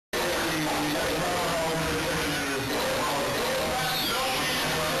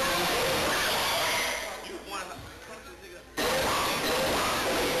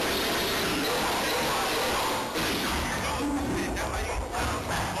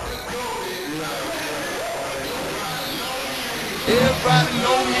Everybody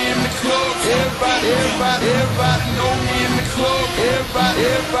know me in the club. Everybody know me in the club. Everybody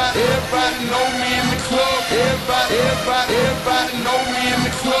know me in the club. Everybody know me in the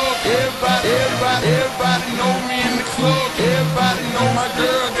club. Everybody know me in the club. Everybody know my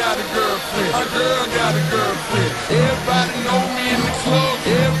girl got a girlfriend. My girl got a girlfriend. Everybody know me in the club.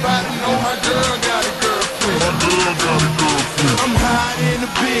 Everybody know my girl got a girlfriend. My girl got a girlfriend. I'm high in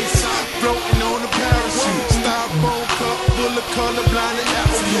the bitch, floating on the parachute. Styrofoam cup full of colorblind and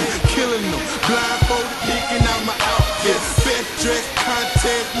absolute. Killing them, blindfolded, picking out my outfit. Best dress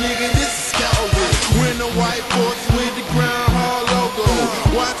contest, nigga, this is scouting. Winter white horse with the groundhog logo.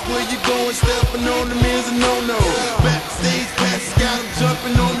 Watch where you going, stepping on them is a no-no. Backstage passes got them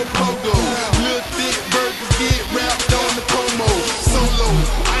jumping on the pogo. Little thick burgers get wrapped on the promo. Solo,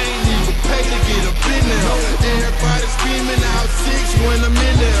 I ain't even pay to get up in there. Everybody screaming out 6 when I'm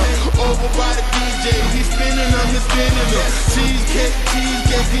in there. Over by the DJ, he's spinning them and spinning them. Cheesecake,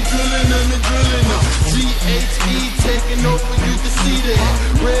 he's drilling them and drilling them. GHE taking over, you can see that.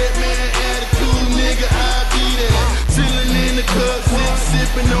 Red man attitude, nigga, I be there. Chilling in the club,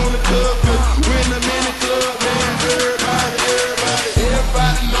 sipping on the cup. When I'm in the club, man,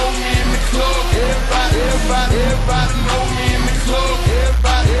 everybody know me in the club. Everybody know me in the club. Everybody know me in the club.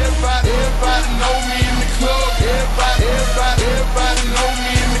 Everybody know me in the club.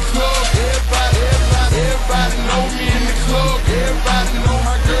 Everybody know me in the club. Everybody know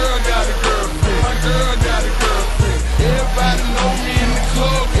my girl got a girlfriend. My girl got a girlfriend. Everybody know me in the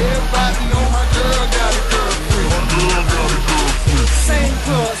club. Everybody know my girl got a girlfriend. My girl got a girlfriend. Same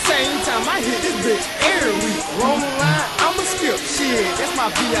club, same time, I hit this bitch every week. Roman line, I'ma skip shit. That's my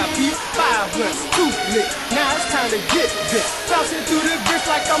VIP, 5 blunts, 2 lit. Now it's time to get this. Bouncing through the bitch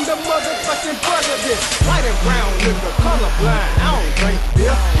like I'm the motherfucking president. White and brown liquor, colorblind, I don't drink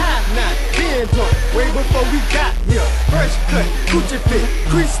beer. High 9, being drunk, way before we got here. Fresh cut, Gucci fit,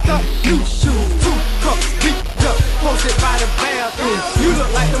 creased up, new shoes, 2 cups, beat up, posted by the bathroom. You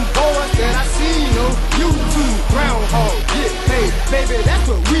look like them boys that I seen on YouTube. Groundhog, get paid, baby, that's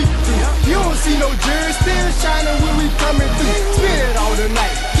what we do. You don't see no jury still shining when we coming through. Spin it all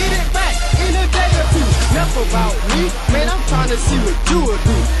tonight, get it back in a day or two. Enough about me, man, I'm trying to see what you will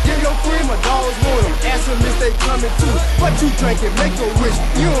do. Give your friend my dogs want them, ask them if they coming too. What you drinking, make a wish,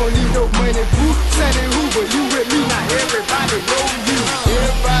 you don't need no money, boo.